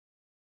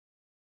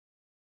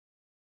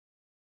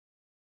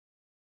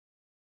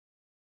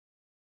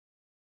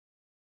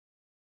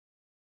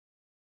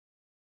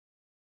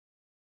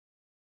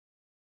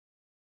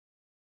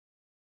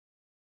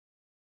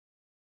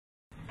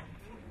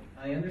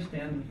I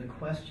understand that the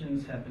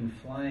questions have been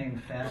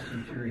flying fast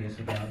and furious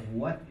about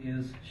what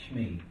is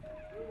SCHMEE.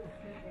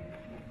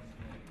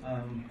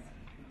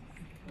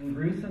 When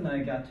Ruth and I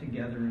got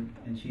together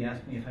and she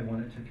asked me if I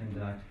wanted to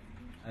conduct,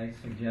 I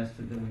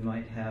suggested that we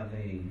might have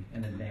an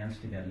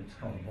advanced event. It's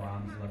called a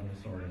bronze level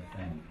sort of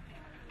thing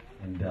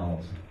in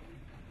bells.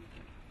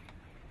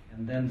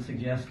 And then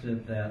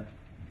suggested that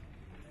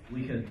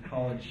we could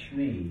call it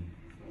SCHMEE,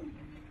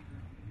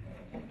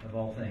 of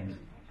all things.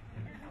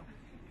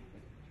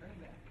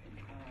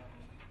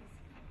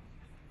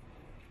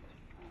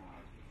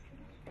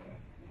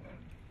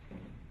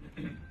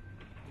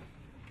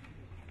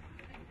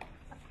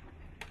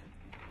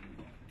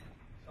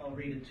 So I'll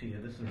read it to you.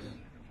 This is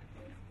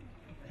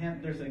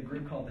there's a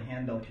group called the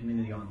Handbell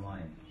Community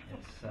Online.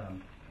 It's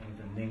one of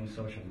the main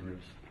social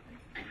groups.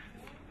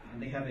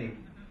 And they have a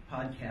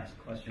podcast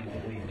question of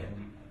the week.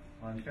 And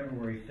on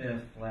February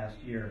 5th last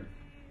year,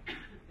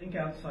 think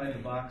outside the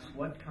box,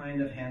 what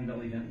kind of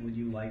handbell event would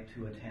you like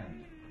to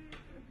attend?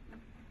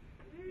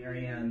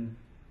 Marianne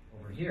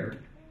over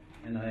here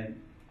and I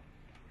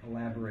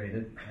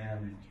collaborated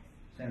and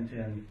sent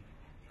in,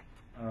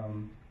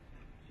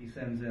 she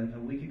sends in, a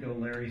week ago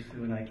Larry,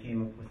 Sue, and I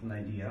came up with an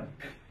idea.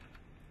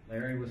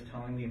 Larry was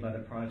telling me about a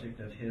project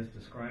of his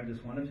described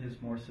as one of his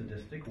more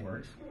sadistic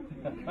works.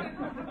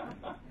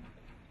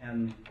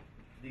 And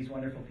these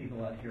wonderful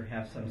people out here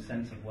have some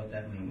sense of what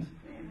that means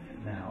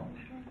now.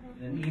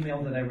 An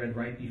email that I read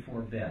right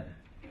before bed,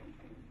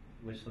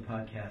 which the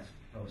podcast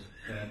host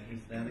said,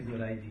 is that a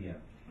good idea?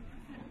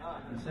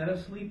 Instead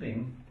of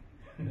sleeping,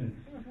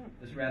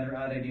 this rather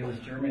odd idea was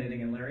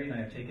germinating, and Larry and I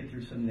have taken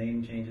through some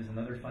name changes and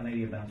other fun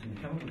idea bouncing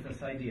to come up with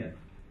this idea.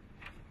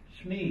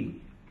 SCHMEE,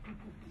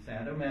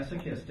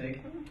 sadomasochistic,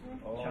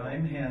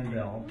 chime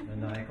handbell,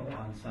 maniacal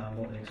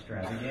ensemble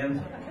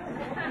extravaganza.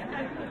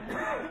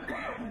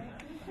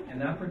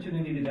 An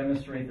opportunity to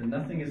demonstrate that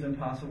nothing is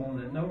impossible and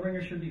that no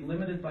ringer should be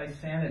limited by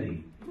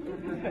sanity.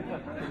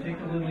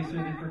 Particularly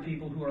suited for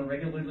people who are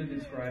regularly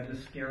described as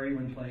scary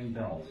when playing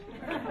bells.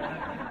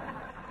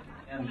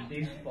 And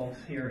these folks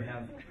here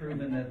have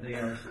proven that they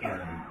are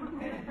scary.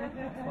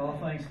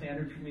 Qualifying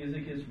standard for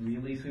music is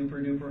really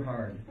super duper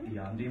hard,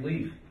 beyond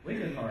belief,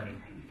 wicked hard.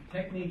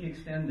 Technique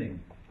extending.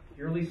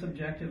 Purely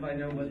subjective, I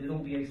know, but it'll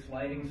be a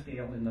sliding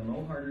scale in the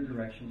mo harder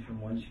direction from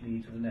one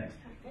SCHMEE to the next.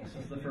 This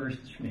is the first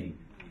SCHMEE.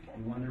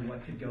 You wonder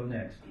what could go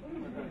next.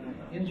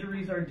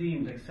 Injuries are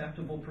deemed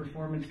acceptable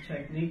performance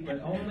technique,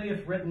 but only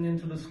if written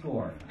into the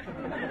score.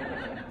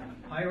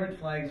 Pirate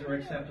flags are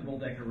acceptable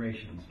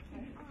decorations.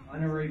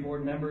 Honorary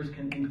board members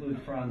can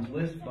include Franz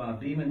Liszt, Bob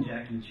Beeman,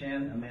 Jackie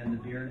Chan,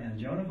 Amanda Beard, and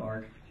Joan of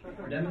Arc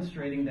for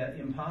demonstrating that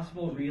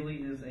impossible really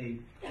is a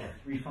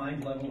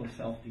refined level of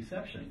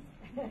self-deception.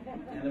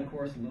 And of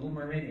course, Little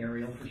Mermaid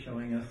Ariel for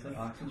showing us that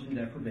oxygen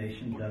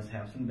deprivation does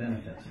have some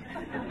benefits.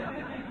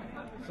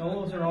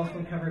 Solos are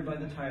also covered by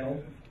the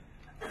title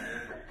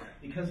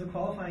because the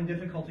qualifying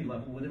difficulty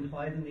level would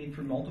imply the need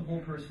for multiple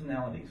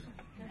personalities.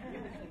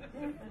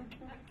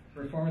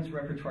 Performance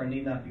repertoire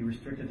need not be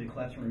restricted to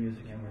klezmer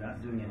music, and we're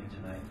not doing any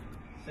tonight.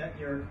 Set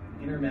your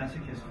inner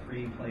masochist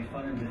free, play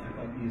fun and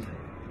difficult music.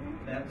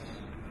 That's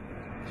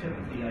tip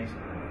of the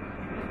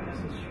iceberg. This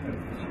is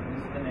SCHMEE.